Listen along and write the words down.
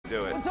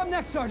do it. What's up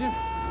next, Sergeant?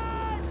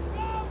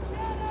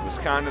 It was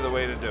kind of the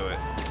way to do it.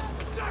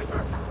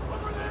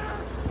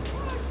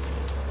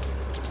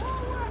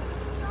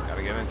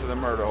 Gotta get into the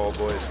murder hole,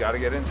 boys. Gotta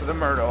get into the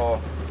murder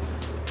hole.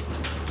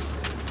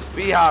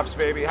 B-hops,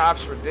 baby.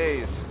 Hops for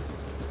days.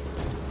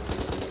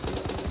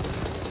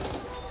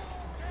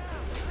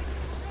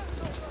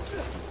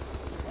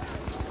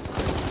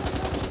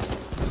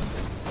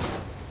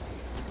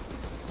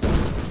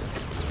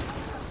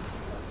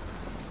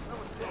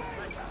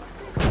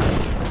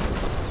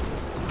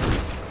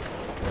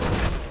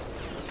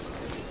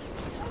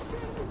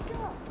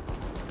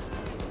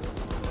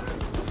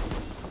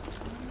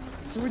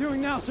 So we're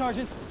doing now,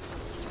 Sergeant?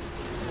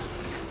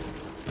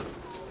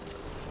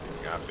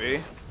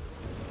 Copy.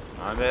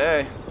 On to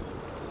A.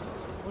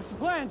 What's the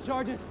plan,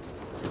 Sergeant?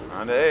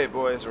 On to A,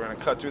 boys. We're gonna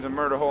cut through the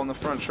murder hole in the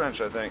front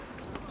trench, I think.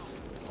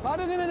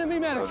 Spotted an enemy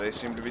medic. So they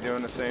seem to be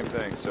doing the same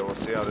thing, so we'll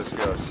see how this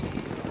goes.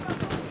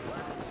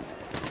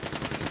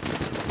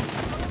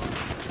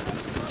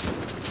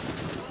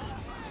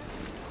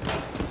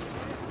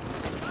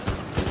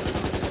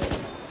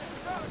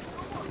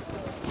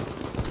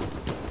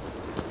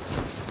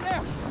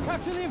 There!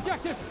 Capture the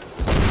objective!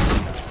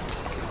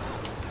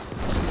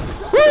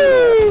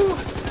 Woo!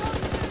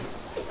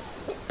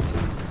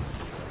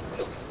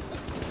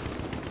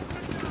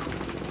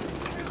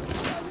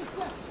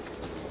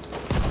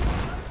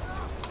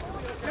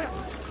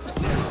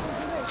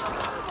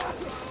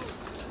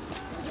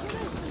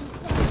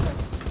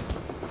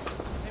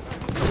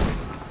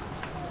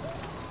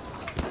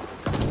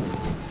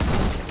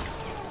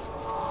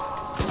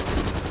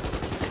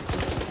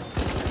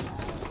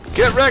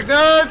 Get wrecked,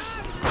 nerds!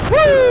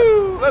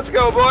 Woo! Let's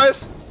go,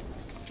 boys!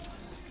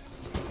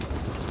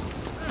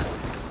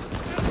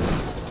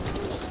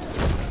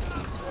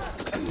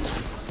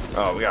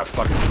 Oh, we got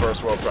fucking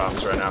first world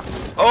problems right now.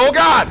 Oh,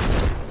 God!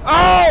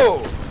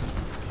 Oh!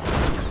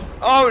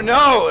 Oh,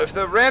 no! If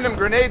the random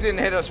grenade didn't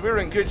hit us, we were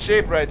in good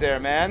shape right there,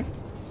 man.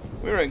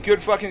 We were in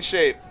good fucking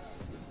shape.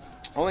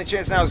 Only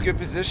chance now is good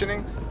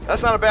positioning.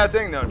 That's not a bad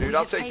thing, though, dude.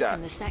 I'll take that.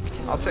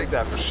 I'll take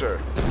that for sure.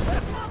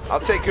 I'll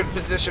take good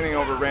positioning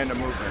over random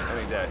movement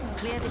any day.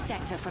 Clear the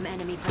sector from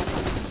enemy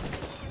presence.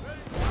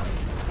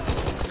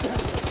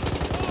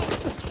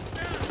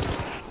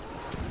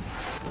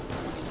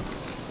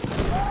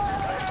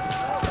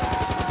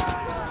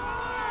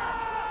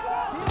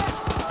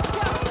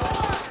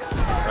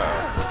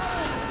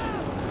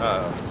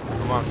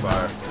 I'm on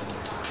fire.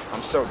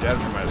 I'm so dead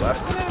from my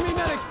left. An enemy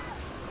medic!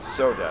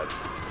 So dead.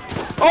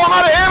 Oh, I'm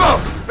out of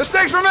ammo!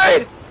 Mistakes were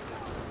made!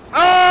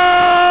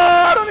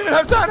 I don't even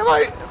have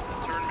dynamite!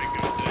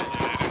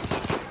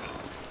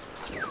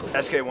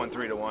 SK won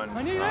 3-1.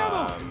 I need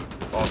ammo!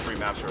 All three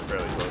maps were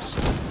fairly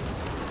close.